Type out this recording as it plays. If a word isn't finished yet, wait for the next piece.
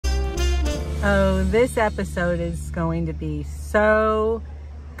Oh, this episode is going to be so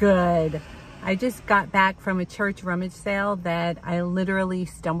good. I just got back from a church rummage sale that I literally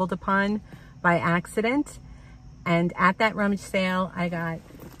stumbled upon by accident. And at that rummage sale, I got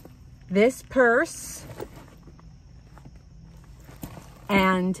this purse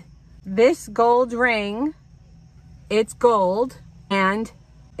and this gold ring. It's gold and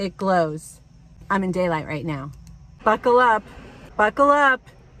it glows. I'm in daylight right now. Buckle up, buckle up.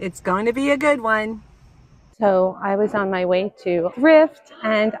 It's going to be a good one. So I was on my way to Thrift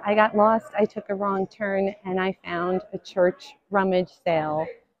and I got lost. I took a wrong turn and I found a church rummage sale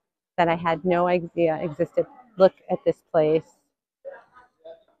that I had no idea existed. Look at this place.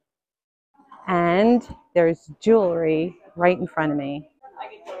 And there's jewelry right in front of me,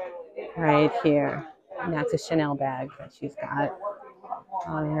 right here. And that's a Chanel bag that she's got.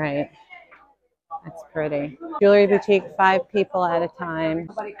 All right. That's pretty. Jewelry boutique, 5 people at a time.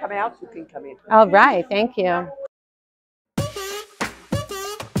 Somebody come out, you can come in. All right, thank you.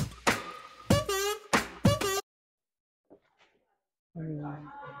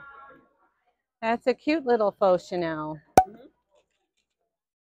 That's a cute little faux Chanel.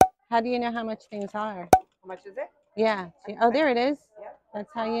 How do you know how much things are? How much is it? Yeah. Oh, there it is. Yep. That's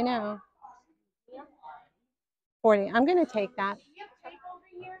how you know. 40. I'm going to take that.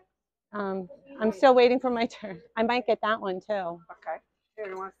 I'm still waiting for my turn. I might get that one too. Okay. Here,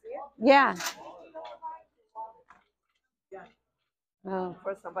 you want to see it? Yeah. Yeah. Oh.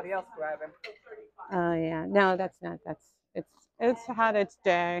 For somebody else grabbing. Oh yeah. No, that's not. It's hot. It's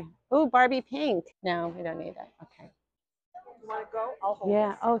day. Oh, Barbie pink. No, we don't need that. Okay. You want to go? I'll hold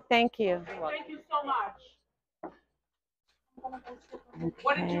Yeah. Oh, thank you. Thank you so much. Okay.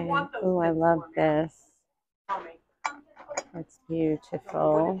 What did you want those Oh, I pins love for? this. Tell me. It's What did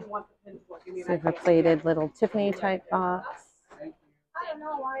beautiful. you want the pins for? Give me an Silver idea. plated little Tiffany type box. I don't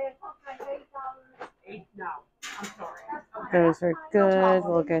know why I thought I $8. $8? No, I'm sorry. Those are good.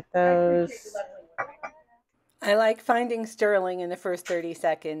 We'll get those. I like finding sterling in the first 30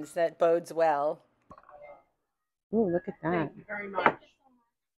 seconds. That bodes well. Ooh, look at that. Thank you very much.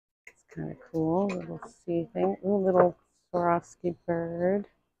 It's kind of cool. Little sea thing. Ooh, little Swarovski bird.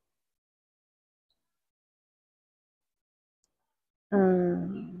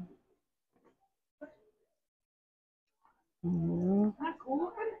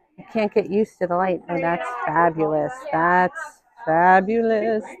 I can't get used to the light. Oh, that's fabulous. That's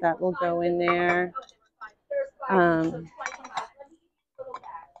fabulous. That will go in there. How much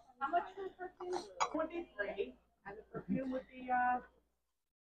for perfume? Would be free, and the perfume would be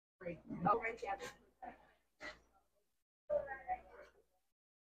free. Oh, right, yeah.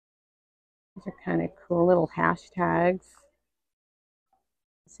 These are kind of cool little hashtags.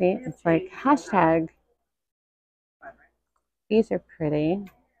 See, it's like hashtag. These are pretty.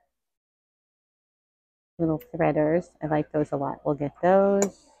 Little threaders. I like those a lot. We'll get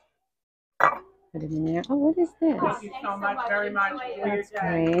those. Put it in there. Oh, what is this? Thank you so much, very much. That's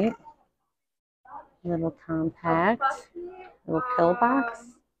great. Little compact. Little pill box.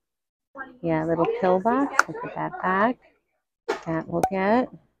 Yeah, little pill box. We'll put that back. That we'll get.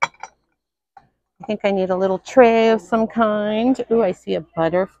 I think I need a little tray of some kind. Ooh, I see a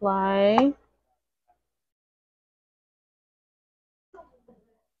butterfly.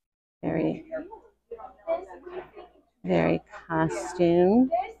 Very, very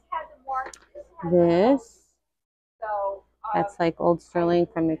costume. This. That's like old sterling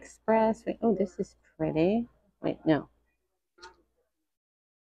from Express. Wait, oh, this is pretty. Wait, no.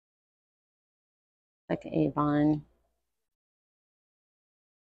 Like Avon.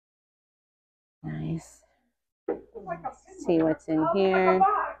 Nice. See what's in here.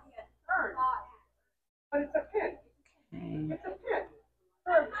 But it's a pin. Okay. It's a pin.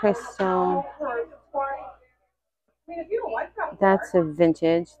 Crystal. I mean, if you don't like that, That's a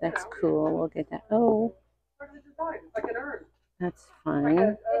vintage. That's cool. We'll get that. Oh, part of the design. It's like an urn. that's Like fun.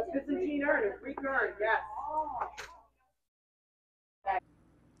 a Byzantine urn, a Greek urn, yes.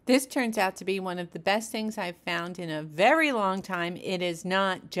 This turns out to be one of the best things I've found in a very long time. It is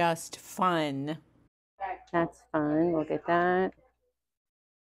not just fun. That's fun. We'll get that.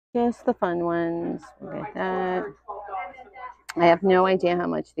 Just the fun ones. We'll get that. I have no idea how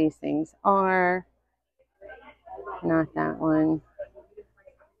much these things are. Not that one.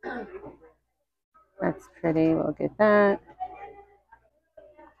 That's pretty. We'll get that.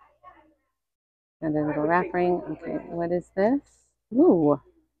 Another little wrap ring. Okay, what is this? Ooh.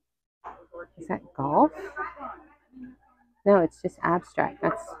 Is that golf? No, it's just abstract.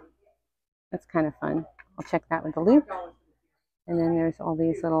 That's kind of fun. I'll check that with the loop. And then there's all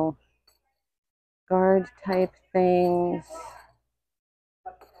these little guard type things.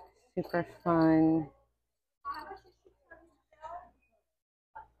 Super fun.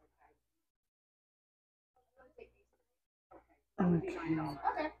 Okay.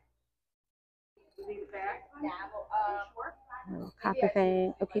 Little copy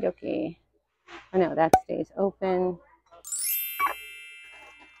thing. Okie dokie. Oh no, that stays open.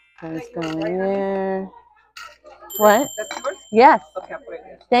 Those go in there. What? Yes.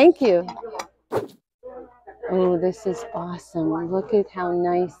 Thank you. Oh, this is awesome. Look at how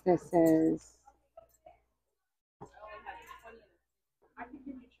nice this is.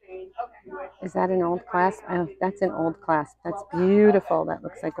 Is that an old clasp? Oh, that's an old clasp. That's beautiful. That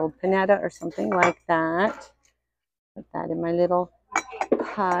looks like old Panetta or something like that. Put that in my little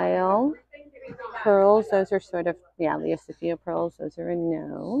pile. Pearls, those are sort of, yeah, Leo Sophia pearls. Those are a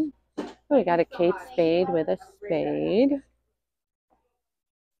no. Oh, we got a Kate spade with a spade.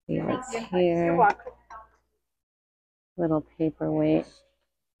 See what's here. Little paperweight.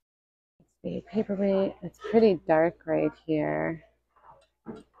 Spade paperweight. It's pretty dark right here.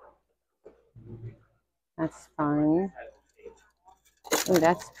 That's fun. Oh,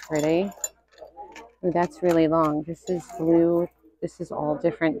 that's pretty. Oh, that's really long. This is blue. This is all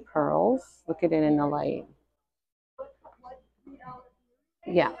different pearls. Look at it in the light.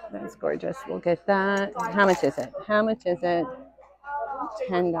 Yeah, that's gorgeous. We'll get that. How much is it? How much is it?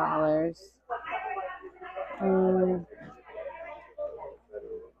 $10.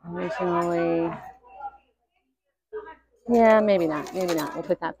 Originally, yeah, maybe not. Maybe not. We'll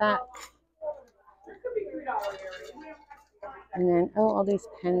put that back. And then, oh, all these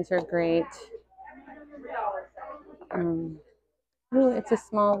pens are great. Oh, it's a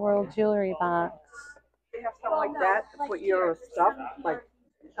Small World jewelry box. They have something like that to put your stuff, like.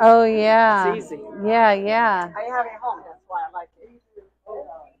 Oh yeah. It's easy. Yeah, yeah. I have it at home. That's why I like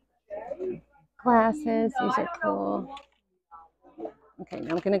it. Glasses. These are cool. Okay,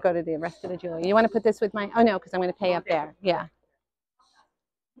 now I'm going to go to the rest of the jewelry. You want to put this with my? Oh no, because I'm going to pay up there. Yeah.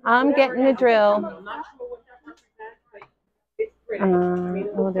 I'm getting the drill.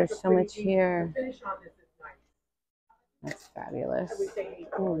 Oh, there's so much here. That's fabulous.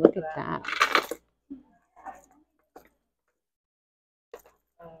 Oh, look at that.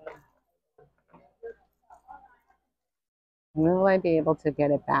 Will I be able to get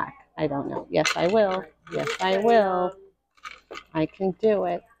it back? I don't know. Yes, I will. Yes, I will. I can do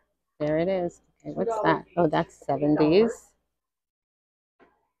it. There it is. Okay, what's that? Oh, that's 70s.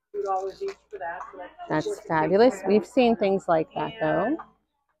 That's fabulous. We've seen things like that, though.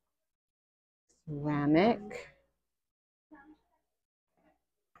 Ceramic.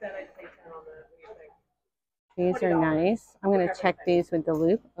 These are nice. I'm going to check these with the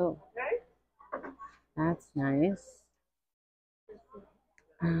loop. Oh, that's nice.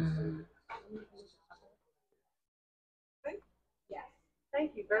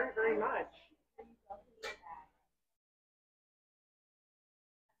 Thank you very, very much.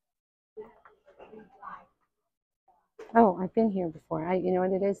 Oh, I've been here before. You know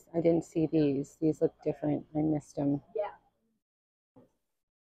what it is? I didn't see these. These look different. I missed them. Yeah.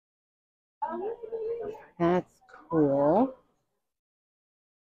 That's cool.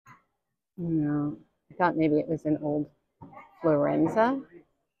 No, I thought maybe it was an old Florenza.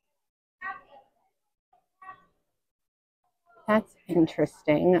 That's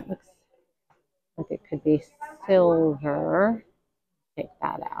interesting. That looks like it could be silver. Take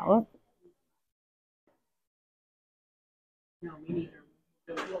that out.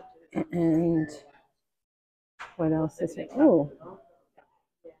 And what else is it? Oh,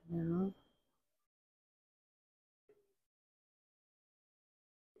 no.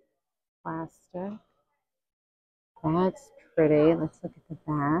 Plastic. That's pretty. Let's look at the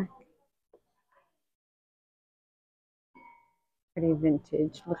back. Pretty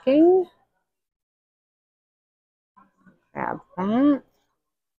vintage looking. Grab that.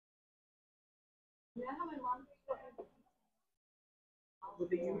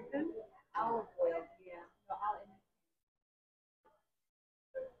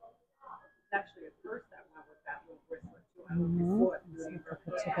 Actually, at first that went with that little bracelet too. I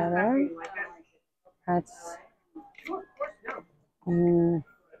Put it together. That's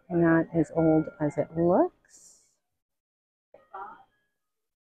not as old as it looks.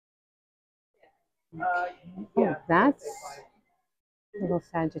 Okay. Oh, that's a little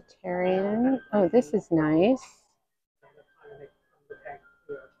Sagittarian. Oh, this is nice.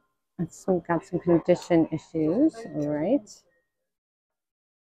 It's got some condition issues. All right.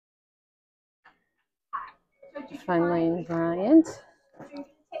 Fun Lane Bryant.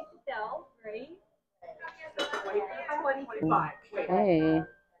 Okay.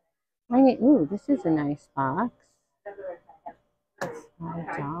 Ooh, this is a nice box.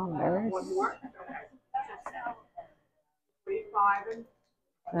 $5. One more. 25 and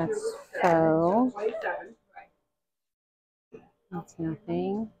That's faux. 27. That's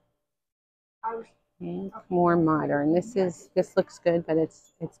nothing. I was Okay. More modern. This looks good, but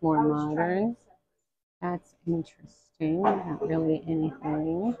it's more modern. That's interesting. Not really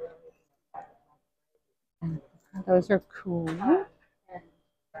anything. Those are cool.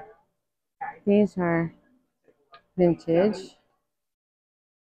 These are vintage.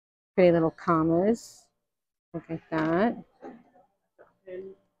 Pretty little commas. Look at that.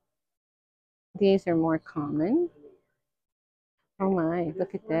 These are more common. Oh my,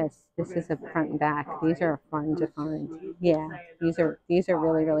 look at this. This is a front and back. These are fun to find. Yeah, these are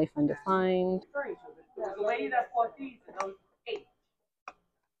really, really fun to find. the lady that bought these and those 8.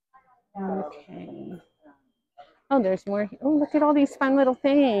 Okay. Oh, there's more. Oh, look at all these fun little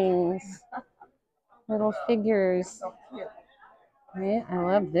things. Little figures. Right? I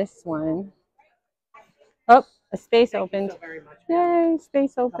love this one. Oh, a space opened. Yay,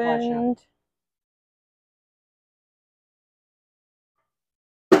 space opened.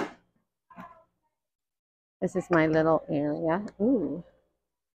 This is my little area. Ooh.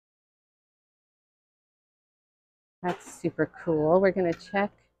 That's super cool. We're going to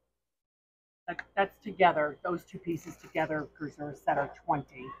check. That's together. Those two pieces together because they're a set of 20.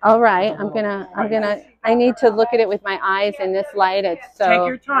 All right. I need to look at it with my eyes in this light. It's so. Take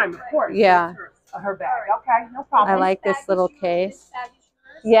your time, of course. Yeah. Her bag. Okay, no problem. I like this little case.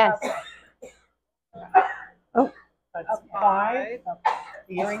 Yes. Oh. That's 5.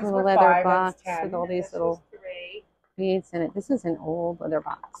 The earrings little were leather 5. box That's 10. with all these little beads in it. This is an old leather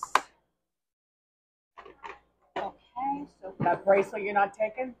box. Okay, so that bracelet you're not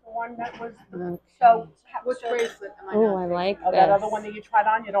taking, the one that was. Okay. So which bracelet am I? Oh, I like this. That other one that you tried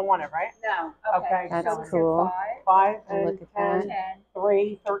on, you don't want it, right? No. Okay. That's so cool. 5 Oh, and look at 10, that.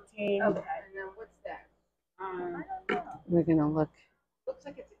 3, 13. Okay, and then what's that? We're gonna look. Looks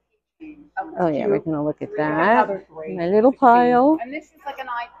like it's a keychain. Oh yeah, we're gonna look at Another that. 3. My little pile. And this is like an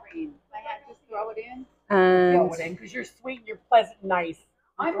eye cream. I had to throw it in. And Throw it in because you're sweet, you're pleasant, nice.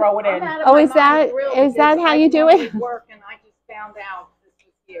 You throw it in. oh, is that how you do it? Work and I just found out this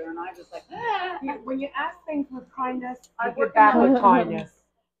was here, and I was like, When you ask things with kindness, I I give work back in with kindness.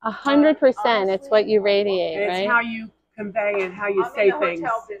 100%. It's what you radiate, It's right? how you convey and how you I'm say in the things.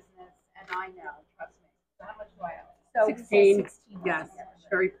 hotel business, and I know. Trust me. So how much do I owe? 16. Yes,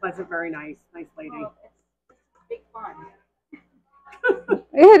 very pleasant, very nice, nice lady. Oh, it's big fun.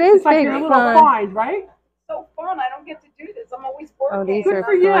 It is It's like big your little fun. find, right? So fun. I don't get to do this. I'm always working. Oh, these Good are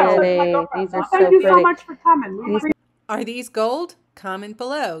for you. pretty. These are so Thank you so pretty. much for coming. We appreciate Are these gold? Comment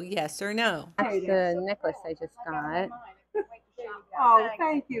below, yes or no. That's the necklace I just got. Oh,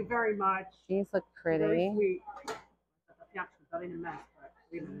 thank you very much. These look Very pretty. sweet. Yeah, she's not in a mess, but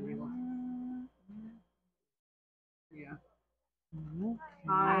leave it anyway. Yeah.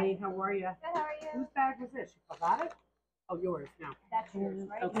 Hi, how are you? Good, how are you? Whose bag was this? You forgot it? Oh, yours. No. That's yours,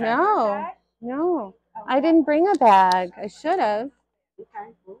 right? Okay. No. I didn't bring a bag. I should have.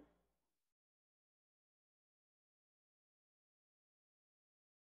 Okay. Cool.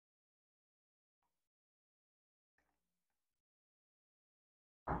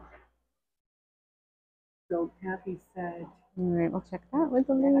 So Kathy said. All right, we'll check that with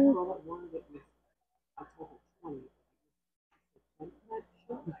the I loop. told her one that was. I told her 20.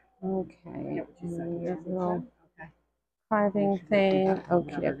 Okay. Yeah, what you said. And Yeah, this little okay. carving thing.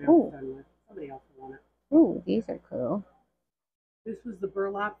 Okay. Ooh. Somebody else will want it. Ooh, these are cool. This was the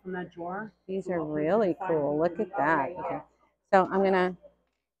burlap from that jar. These are really cool. Look at that. Okay. So I'm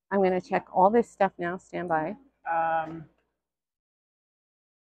gonna check all this stuff now. Stand by.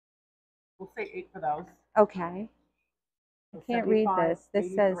 We'll say 8 for those. Okay. I can't read 75, this. This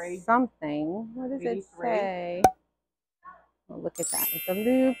 83. says something. What does it 83. say? Well, look at that with the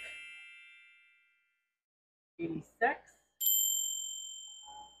loop. 86.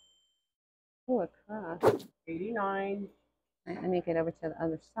 Oh, a cross. 89. All right, let me get over to the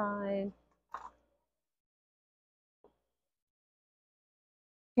other side.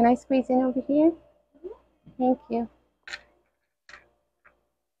 Can I squeeze in over here? Thank you.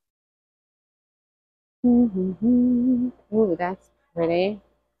 Ooh, that's pretty.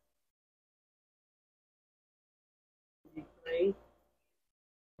 83.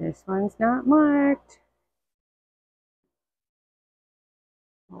 This one's not marked.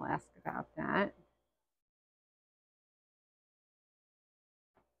 I'll ask about that.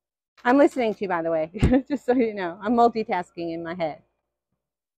 I'm listening to you, by the way, just so you know. I'm multitasking in my head.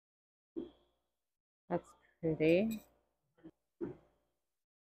 That's pretty.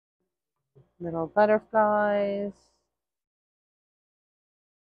 Little butterflies.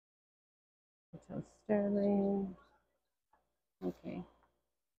 So sterling. Okay.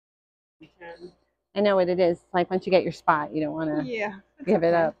 I know what it is. Like once you get your spot, you don't want to give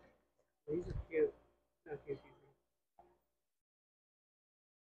it up. These are cute. So cute.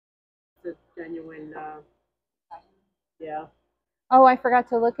 It's a genuine, yeah. Oh, I forgot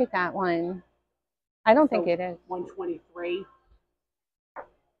to look at that one. I don't think it is. 123.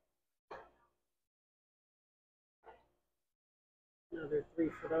 Another 3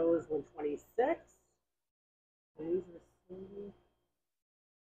 for those, 126. And these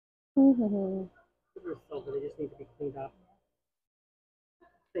are silver, they just need to be cleaned up.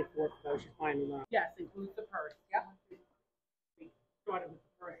 Say 4 for those, she's finding them. Yes, includes the purse. Yep. We started with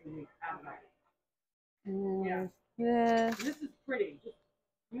the purse and we added up. Yeah. This is pretty. Just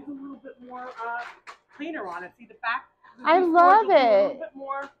use a little bit more cleaner on it. See the back? I love it. A little bit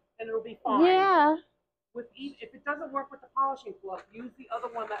more and it'll be fine. Yeah. With each, if it doesn't work with the polishing cloth, use the other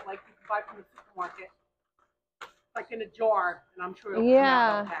one that like you can buy from the supermarket, like in a jar, and I'm sure it'll come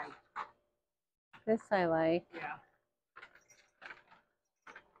out okay. This I like. Yeah.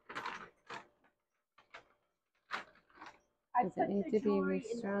 Does it need to be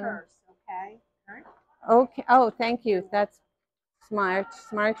restored? Okay. Okay. Oh, thank you. That's smart,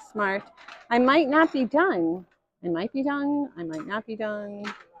 smart, smart. I might not be done. I might be done. I might not be done.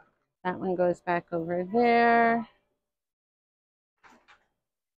 That one goes back over there.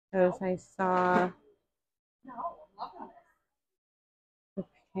 Those I saw. The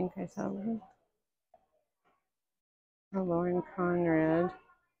pink I saw. Oh, Lauren Conrad.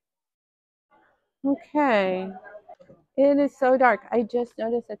 Okay. It is so dark. I just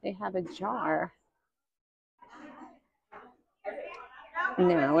noticed that they have a jar.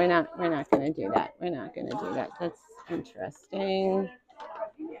 No, we're not going to do that. We're not going to do that. That's interesting.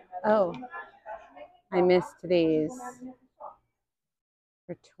 Oh, I missed these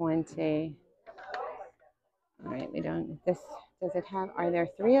for 20. All right, we don't. This does it have? Are there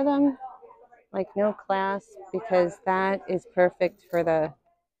 3 of them? Like no clasp, because that is perfect for the.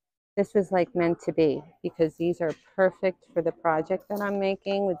 This was like meant to be, because these are perfect for the project that I'm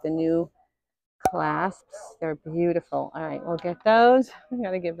making with the new clasps. They're beautiful. All right, we'll get those. I'm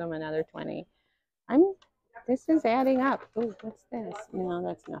gonna give them another 20. This is adding up. Oh, what's this? No,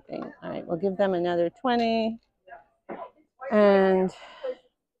 that's nothing. All right, we'll give them another 20. And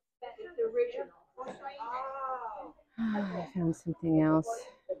I found something else.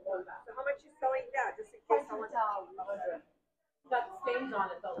 How much you selling that? Just in case someone got stains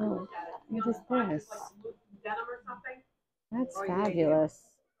on it though. Oh, what is this? Denim or something? That's fabulous.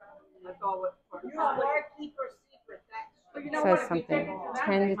 It says something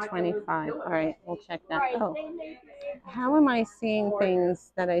 10 to 25. All right, we'll check that. Oh, how am I seeing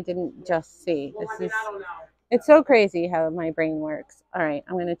things that I didn't just see? It's so crazy how my brain works. All right,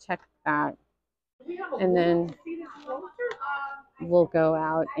 I'm going to check that. And then we'll go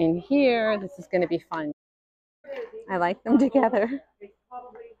out in here. This is going to be fun. I like them together.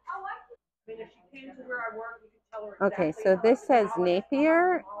 Okay, so this says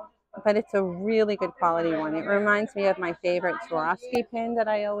Napier, but it's a really good quality one. It reminds me of my favorite Swarovski pin that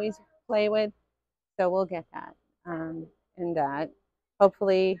I always play with. So we'll get that and that.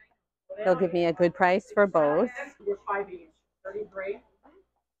 Hopefully they'll give me a good price for both.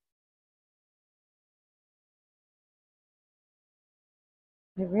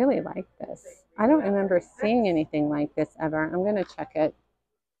 I really like this. I don't remember seeing anything like this ever. I'm going to check it.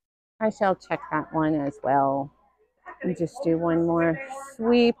 I shall check that one as well. And just do one more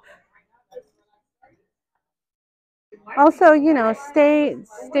sweep. Also, you know, stay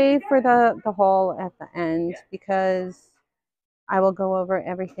for the haul at the end, because I will go over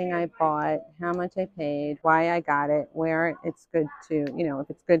everything I bought, how much I paid, why I got it, where it's good to, you know, if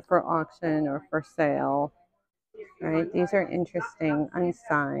it's good for auction or for sale. All right, these are interesting,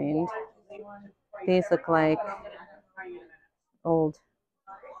 unsigned. These look like old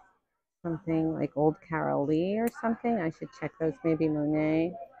something, like old Carol Lee or something. I should check those, maybe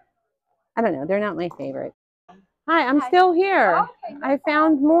Monet. I don't know, they're not my favorite. Hi, I'm still here. I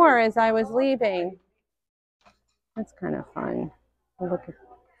found more as I was leaving. That's kind of fun. Look at.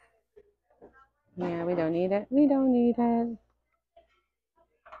 Yeah, we don't need it. We don't need it.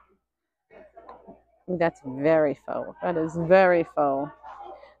 Ooh, that's very faux. That is very faux.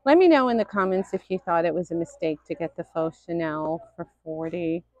 Let me know in the comments if you thought it was a mistake to get the faux Chanel for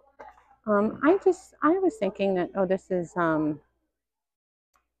 40. I was thinking that, oh, this is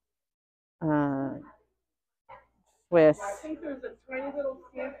Swiss. I think there's a tiny little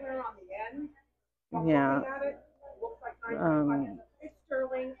sampler on the end. Yeah. It's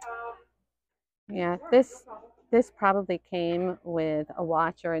sterling. Yeah, this probably came with a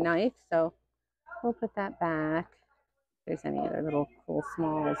watch or a knife, so We'll put that back. If there's any other little cool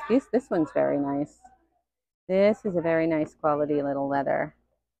smalls. This one's very nice. This is a very nice quality little leather.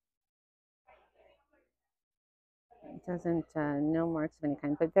 It doesn't, no marks of any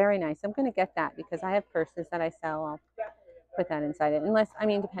kind, but very nice. I'm going to get that because I have purses that I sell. I'll put that inside it. Unless, I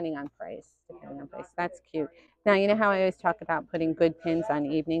mean, depending on price. That's cute. Now, you know how I always talk about putting good pins on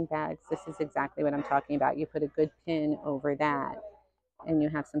evening bags? This is exactly what I'm talking about. You put a good pin over that and you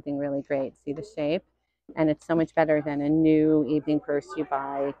have something really great. See the shape? And it's so much better than a new evening purse you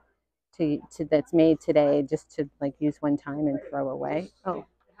buy that's made today just to like use one time and throw away. Oh,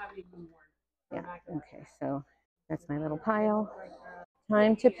 yeah. Okay, so that's my little pile.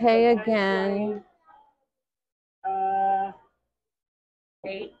 Time to pay again.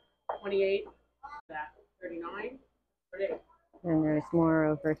 28, that 39, 38. And there's more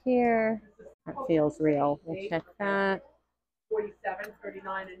over here. That feels real. We'll check that. 47,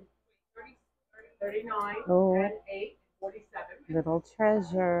 39, and 39, oh, and 8, 47. Little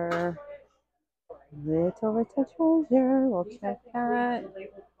treasure. Little treasure. We'll check that.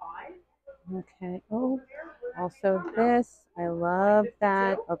 Okay. Oh, also this. I love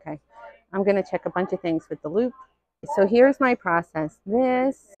that. Okay. I'm going to check a bunch of things with the loop. So here's my process.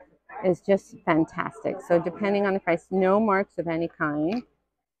 This is just fantastic. So depending on the price, no marks of any kind.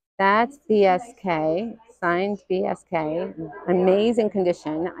 That's BSK, signed BSK. Amazing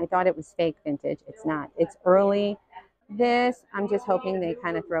condition. I thought it was fake vintage. It's not. It's early. This, I'm just hoping they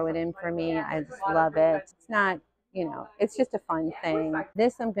kind of throw it in for me. I just love it. It's not, you know, it's just a fun thing.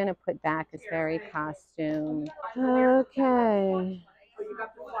 This I'm going to put back. It's very costume. Okay.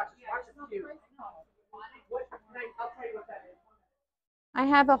 I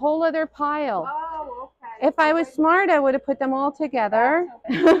have a whole other pile. Oh, okay. If I was smart, I would have put them all together.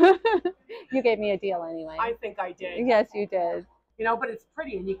 You gave me a deal anyway. I think I did. Yes, you did. You know, but it's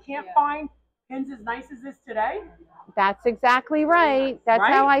pretty, and you can't find pins as nice as this today. That's exactly right. That's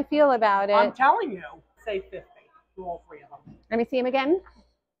right? how I feel about it. I'm telling you. Say 50 to all three of them. Let me see him again.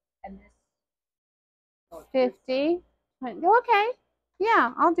 50. Okay.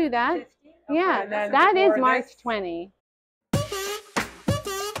 Yeah, I'll do that. 50? Yeah, okay, that is March 20.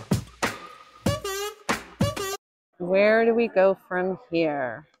 Where do we go from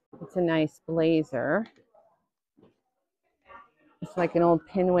here? It's a nice blazer. It's like an old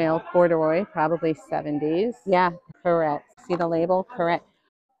pinwheel corduroy, probably 70s. Yeah, correct. See the label? Correct.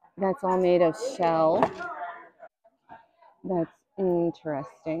 That's all made of shell. That's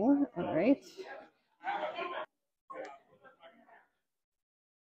interesting. All right.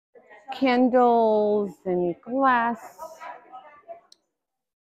 Candles and glass.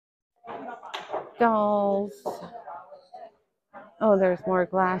 Dolls. Oh, there's more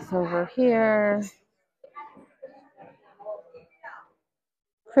glass over here.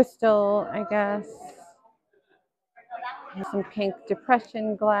 Crystal, I guess. Some pink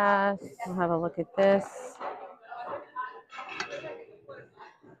depression glass. We'll have a look at this.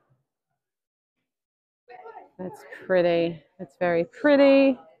 That's pretty. That's very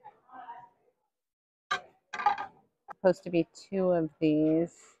pretty. Supposed to be 2 of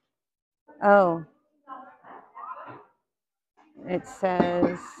these. Oh. It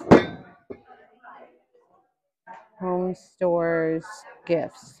says Home Stores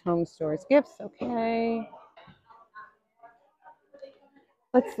Gifts. Home Stores Gifts, okay.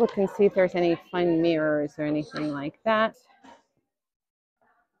 Let's look and see if there's any fun mirrors or anything like that.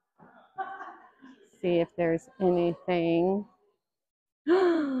 See if there's anything.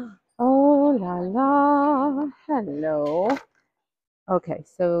 Oh la la, hello. Okay,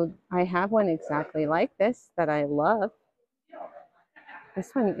 so I have one exactly like this that I love.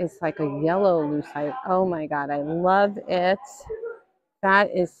 This one is like a yellow lucite. Oh my God, I love it. That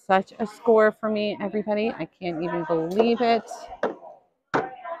is such a score for me, everybody. I can't even believe it.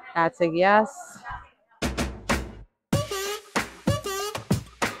 That's a yes.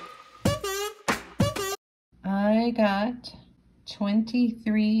 I got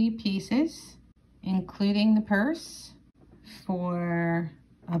 23 pieces, including the purse, for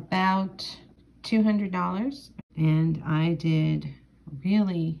about $200. And I did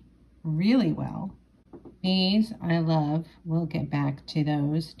really, really well. These I love. We'll get back to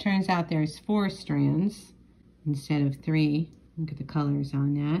those. Turns out there's 4 strands instead of 3. Look at the colors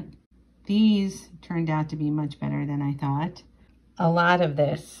on that. These turned out to be much better than I thought. A lot of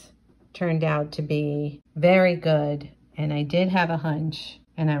this turned out to be very good, and I did have a hunch,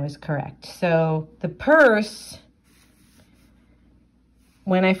 and I was correct. So the purse,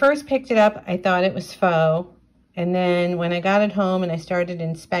 when I first picked it up, I thought it was faux. And then when I got it home and I started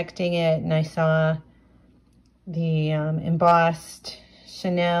inspecting it and I saw the embossed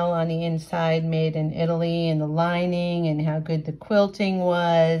Chanel on the inside, made in Italy, and the lining and how good the quilting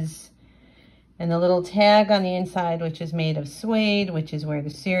was. And the little tag on the inside, which is made of suede, which is where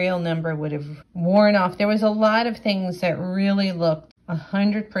the serial number would have worn off. There was a lot of things that really looked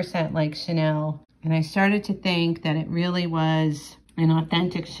 100% like Chanel. And I started to think that it really was an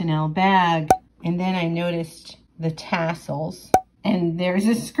authentic Chanel bag. And then I noticed the tassels. And there's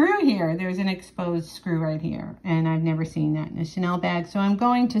a screw here. There's an exposed screw right here. And I've never seen that in a Chanel bag. So I'm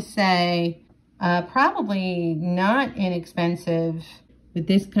going to say probably not inexpensive. With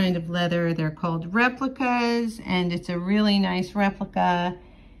this kind of leather, they're called replicas, and it's a really nice replica,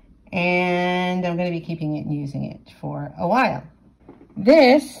 and I'm going to be keeping it and using it for a while.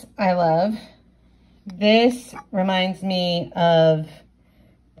 This I love. This reminds me of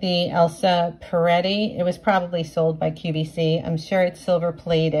the Elsa Peretti. It was probably sold by QVC. I'm sure it's silver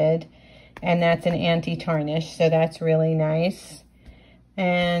plated, and that's an anti-tarnish, so that's really nice.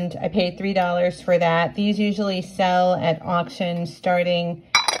 And I paid $3 for that. These usually sell at auction starting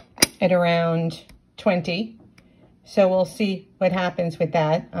at around $20. So we'll see what happens with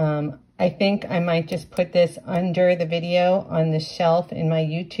that. I think I might just put this under the video on the shelf in my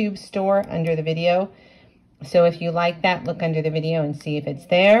YouTube store under the video. So if you like that, look under the video and see if it's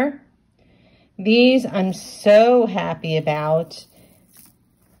there. These I'm so happy about.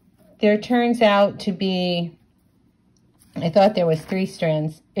 There turns out to be, I thought there was 3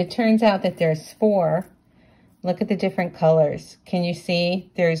 strands. It turns out that there's 4. Look at the different colors. Can you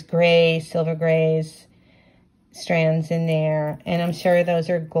see? There's gray, silver grays strands in there. And I'm sure those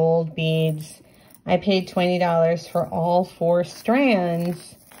are gold beads. I paid $20 for all 4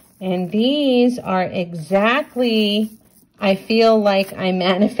 strands. And these are exactly, I feel like I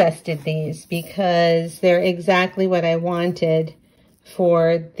manifested these because they're exactly what I wanted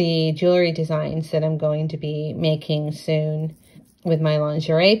for the jewelry designs that I'm going to be making soon with my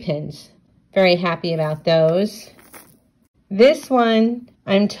lingerie pins. Very happy about those. This one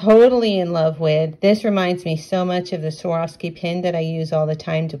I'm totally in love with. This reminds me so much of the Swarovski pin that I use all the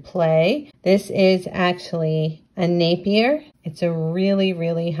time to play. This is actually a Napier. It's a really,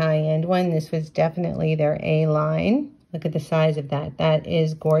 really high-end one. This was definitely their A line. Look at the size of that. That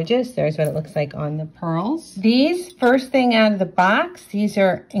is gorgeous. There's what it looks like on the pearls. These, first thing out of the box, these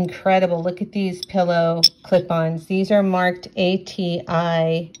are incredible. Look at these pillow clip-ons. These are marked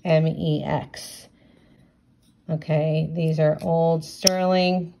ATIMEX. Okay, these are old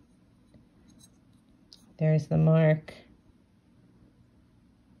sterling. There's the mark.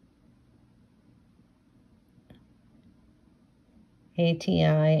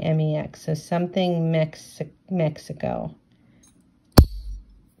 ATIMEX, so something Mexico.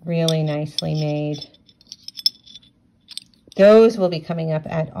 Really nicely made. Those will be coming up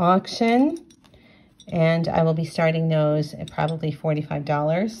at auction, and I will be starting those at probably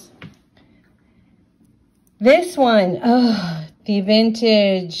 $45. This one, oh, the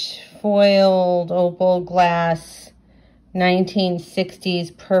vintage foiled opal glass,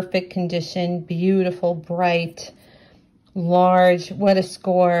 1960s, perfect condition, beautiful, bright, large. What a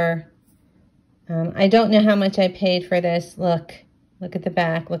score. I don't know how much I paid for this. Look at the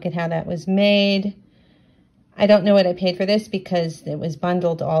back. Look at how that was made. I don't know what I paid for this because it was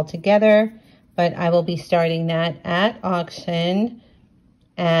bundled all together, but I will be starting that at auction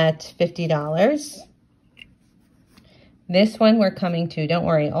at $50. This one we're coming to. Don't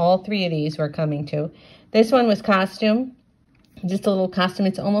worry, all 3 of these we're coming to. This one was costume, just a little costume.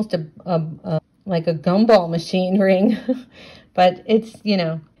 It's almost like a gumball machine ring, but it's, you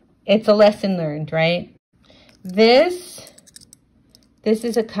know, it's a lesson learned, right? This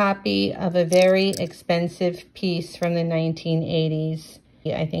is a copy of a very expensive piece from the 1980s.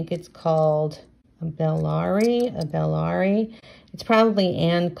 I think it's called a Bellari. It's probably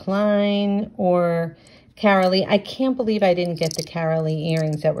Anne Klein or Carolee. I can't believe I didn't get the Carolee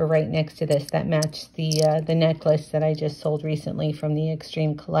earrings that were right next to this that matched the necklace that I just sold recently from the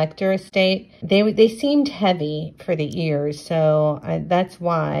Extreme Collector estate. They seemed heavy for the ears, so that's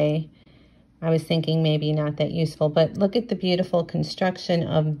why I was thinking maybe not that useful. But look at the beautiful construction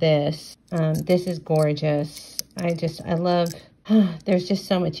of this. This is gorgeous. I love, there's just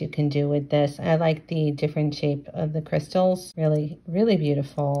so much you can do with this. I like the different shape of the crystals. Really, really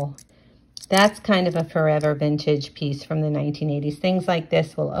beautiful. That's kind of a forever vintage piece from the 1980s. Things like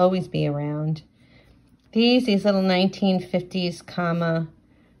this will always be around. These little 1950s,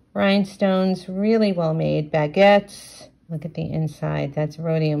 rhinestones, really well made. Baguettes. Look at the inside. That's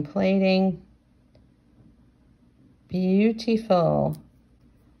rhodium plating. Beautiful.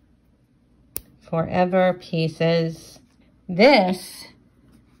 Forever pieces. This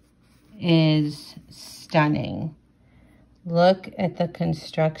is stunning. Look at the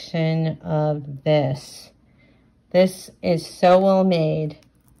construction of this. This is so well made.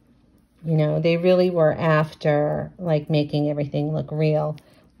 You know, they really were after, like, making everything look real.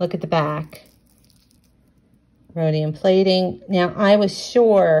 Look at the back. Rhodium plating. Now, I was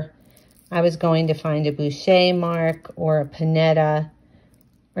sure I was going to find a Boucher mark or a Panetta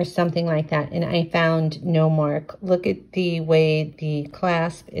or something like that, and I found no mark. Look at the way the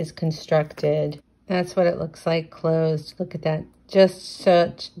clasp is constructed. That's what it looks like closed. Look at that. Just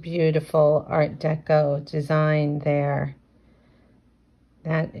such beautiful Art Deco design there.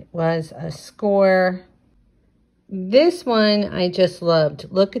 That was a score. This one I just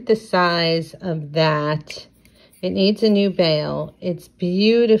loved. Look at the size of that. It needs a new bail. It's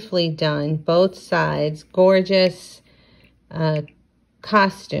beautifully done, both sides. Gorgeous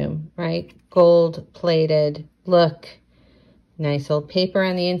costume, right? Gold plated. Look. Nice old paper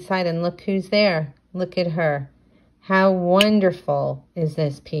on the inside, and look who's there. Look at her. How wonderful is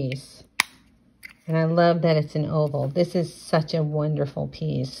this piece? And I love that it's an oval. This is such a wonderful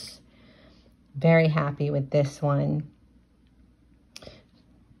piece. Very happy with this one.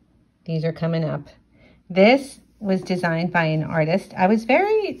 These are coming up. This was designed by an artist. I was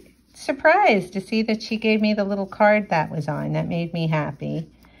very surprised to see that she gave me the little card that was on. That made me happy.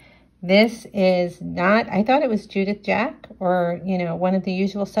 This is not, I thought it was Judith Jack or, you know, one of the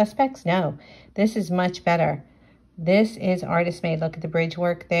usual suspects. No, this is much better. This is artist made. Look at the bridge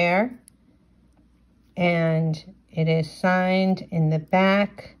work there. And it is signed in the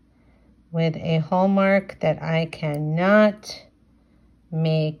back with a hallmark that I cannot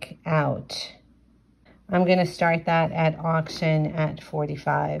make out. I'm going to start that at auction at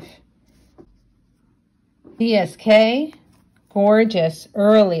 $45. BSK. Gorgeous,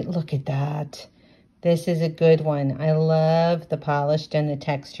 early. Look at that. This is a good one. I love the polished and the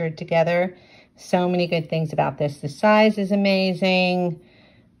textured together. So many good things about this. The size is amazing.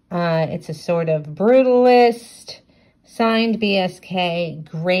 It's a sort of brutalist. Signed BSK.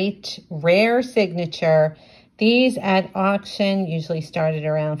 Great, rare signature. These at auction usually start at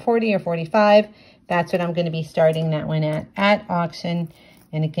around 40 or 45. That's what I'm going to be starting that one at auction.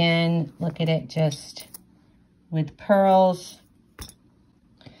 And again, look at it just with pearls.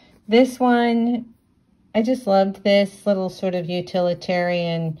 This one, I just loved this little sort of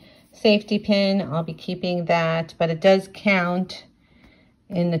utilitarian safety pin. I'll be keeping that, but it does count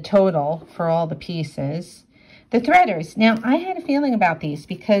in the total for all the pieces. The threaders. Now, I had a feeling about these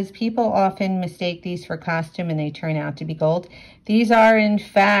because people often mistake these for costume and they turn out to be gold. These are, in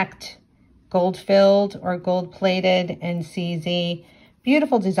fact, gold-filled or gold-plated and CZ.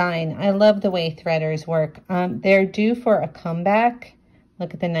 Beautiful design. I love the way threaders work. They're due for a comeback.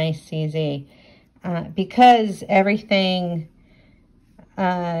 Look at the nice CZ. Because everything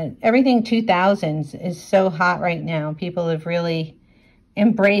 2000s is so hot right now. People have really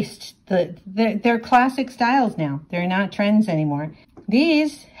embraced their classic styles now. They're not trends anymore.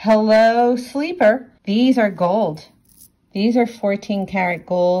 These, Hello Sleeper, these are gold. These are 14 karat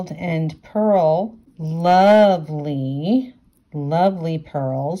gold and pearl. Lovely, lovely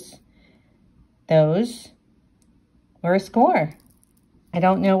pearls. Those were a score. I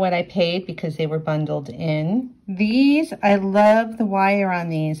don't know what I paid because they were bundled in. These, I love the wire on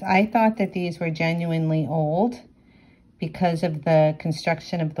these. I thought that these were genuinely old because of the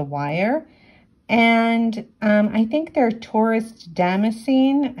construction of the wire. And I think they're tourist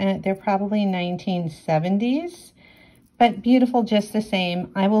damascene. They're probably 1970s, but beautiful just the same.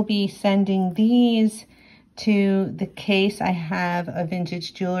 I will be sending these to the case. I have a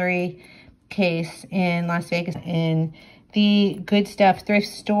vintage jewelry case in Las Vegas in the Good Stuff thrift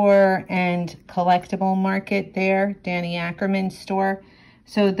store and collectible market there, Danny Ackerman's store.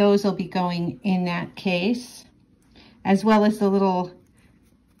 So those will be going in that case, as well as the little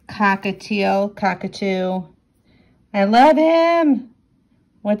cockatoo. I love him.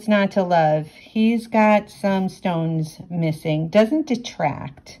 What's not to love? He's got some stones missing. Doesn't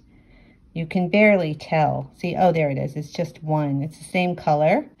detract. You can barely tell. See, oh, there it is. It's just one. It's the same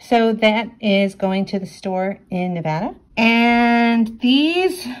color. So that is going to the store in Nevada. And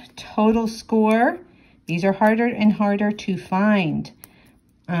these, total score, these are harder and harder to find.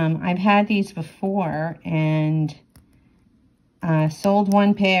 I've had these before and sold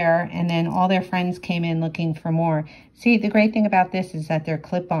one pair, and then all their friends came in looking for more. See, the great thing about this is that they're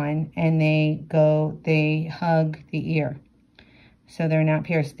clip-on and they hug the ear. So they're not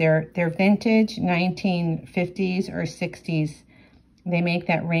pierced. They're vintage 1950s or 60s. They make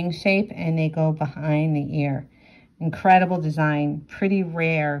that ring shape and they go behind the ear. Incredible design, pretty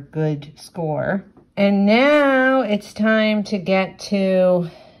rare, good score. And now it's time to get to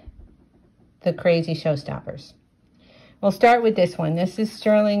the crazy showstoppers. We'll start with this one. This is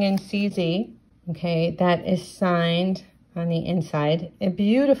sterling and CZ. Okay, that is signed on the inside. A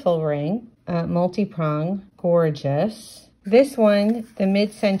beautiful ring, multi-prong, gorgeous. This one, the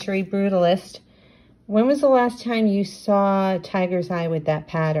mid-century brutalist. When was the last time you saw tiger's eye with that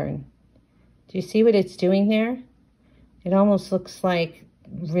pattern? Do you see what it's doing there? It almost looks like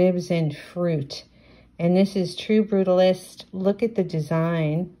ribs and fruit. And this is true brutalist. Look at the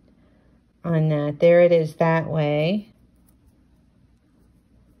design on that. There it is that way.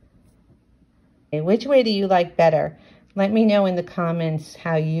 Okay, which way do you like better? Let me know in the comments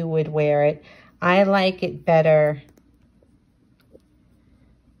how you would wear it. I like it better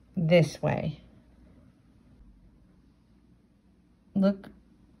this way. Look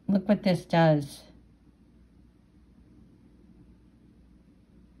what this does.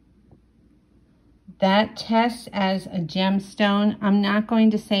 That tests as a gemstone. I'm not going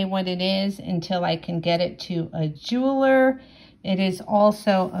to say what it is until I can get it to a jeweler. It is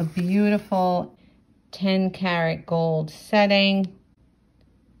also a beautiful 10-karat gold setting.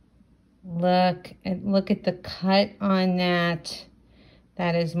 Look at the cut on that.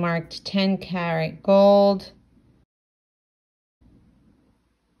 That is marked 10-karat gold.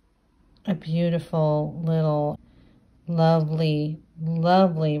 A beautiful little lovely,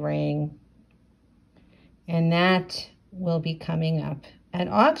 lovely ring. And that will be coming up at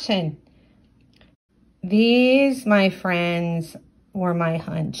auction. These, my friends, were my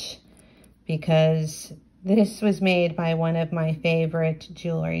hunch because this was made by one of my favorite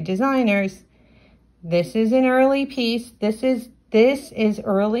jewelry designers. This is an early piece. This is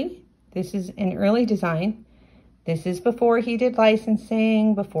early. This is an early design. This is before he did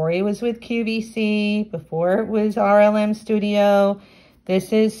licensing, before he was with QVC, before it was RLM Studio.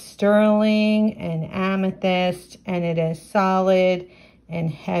 This is sterling and amethyst, and it is solid and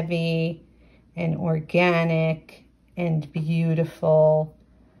heavy and organic and beautiful.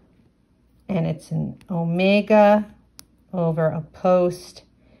 And it's an omega over a post,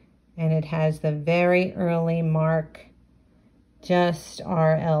 and it has the very early mark, just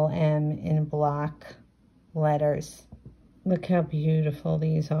RLM in block letters. Look how beautiful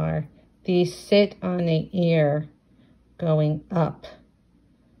these are. These sit on the ear going up.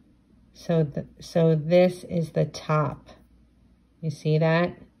 So this is the top. You see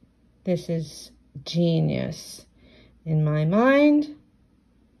that? This is genius in my mind.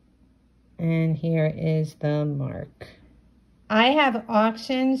 And here is the mark. I have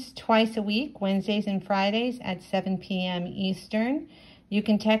auctions twice a week, Wednesdays and Fridays at 7 p.m. Eastern. You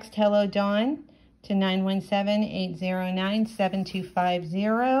can text Hello Dawn to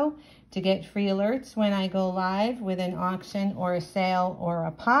 917-809-7250 to get free alerts when I go live with an auction or a sale or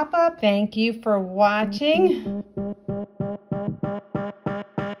a pop-up. Thank you for watching.